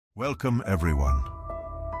Welcome, everyone.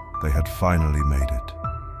 They had finally made it.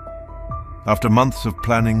 After months of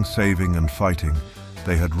planning, saving, and fighting,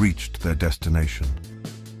 they had reached their destination.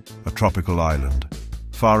 A tropical island,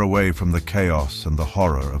 far away from the chaos and the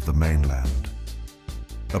horror of the mainland.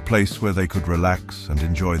 A place where they could relax and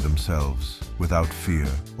enjoy themselves without fear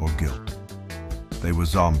or guilt. They were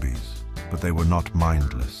zombies, but they were not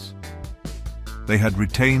mindless. They had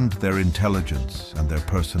retained their intelligence and their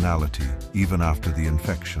personality even after the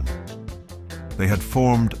infection. They had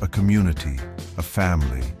formed a community, a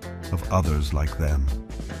family, of others like them.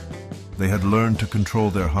 They had learned to control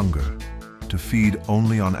their hunger, to feed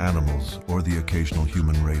only on animals or the occasional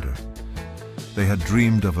human raider. They had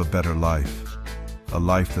dreamed of a better life, a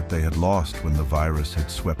life that they had lost when the virus had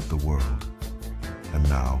swept the world. And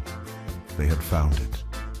now, they had found it.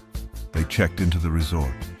 They checked into the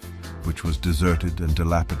resort, which was deserted and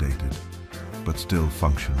dilapidated, but still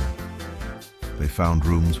functional. They found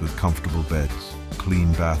rooms with comfortable beds,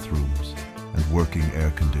 clean bathrooms, and working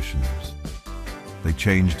air conditioners. They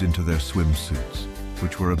changed into their swimsuits,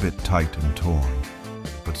 which were a bit tight and torn,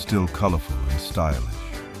 but still colorful and stylish.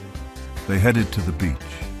 They headed to the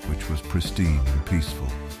beach, which was pristine and peaceful,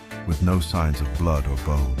 with no signs of blood or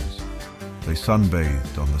bones. They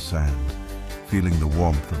sunbathed on the sand, feeling the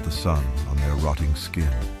warmth of the sun on their rotting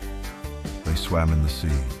skin. They swam in the sea,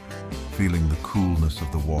 feeling the coolness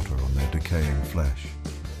of the water on their decaying flesh.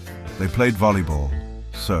 They played volleyball,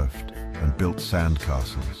 surfed, and built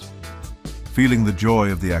sandcastles. Feeling the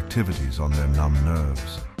joy of the activities on their numb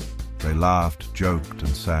nerves, they laughed, joked, and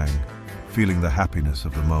sang, feeling the happiness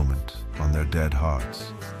of the moment on their dead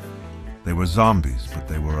hearts. They were zombies, but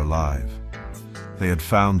they were alive. They had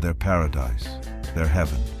found their paradise, their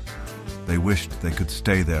heaven. They wished they could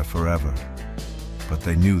stay there forever, but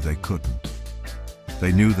they knew they couldn't.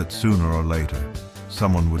 They knew that sooner or later,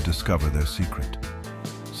 someone would discover their secret.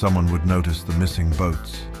 Someone would notice the missing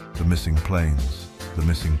boats, the missing planes, the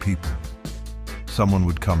missing people. Someone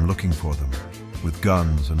would come looking for them, with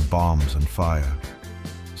guns and bombs and fire.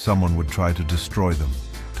 Someone would try to destroy them,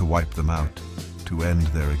 to wipe them out, to end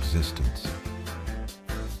their existence.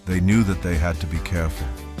 They knew that they had to be careful,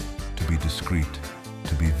 to be discreet,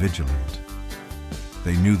 to be vigilant.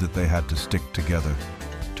 They knew that they had to stick together,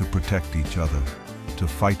 to protect each other, to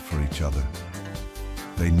fight for each other.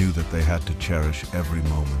 They knew that they had to cherish every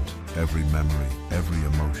moment, every memory, every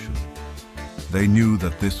emotion. They knew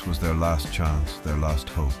that this was their last chance, their last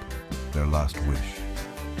hope, their last wish.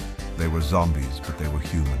 They were zombies, but they were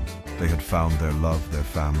human. They had found their love, their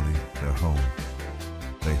family, their home.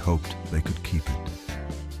 They hoped they could keep it.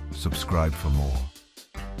 Subscribe for more.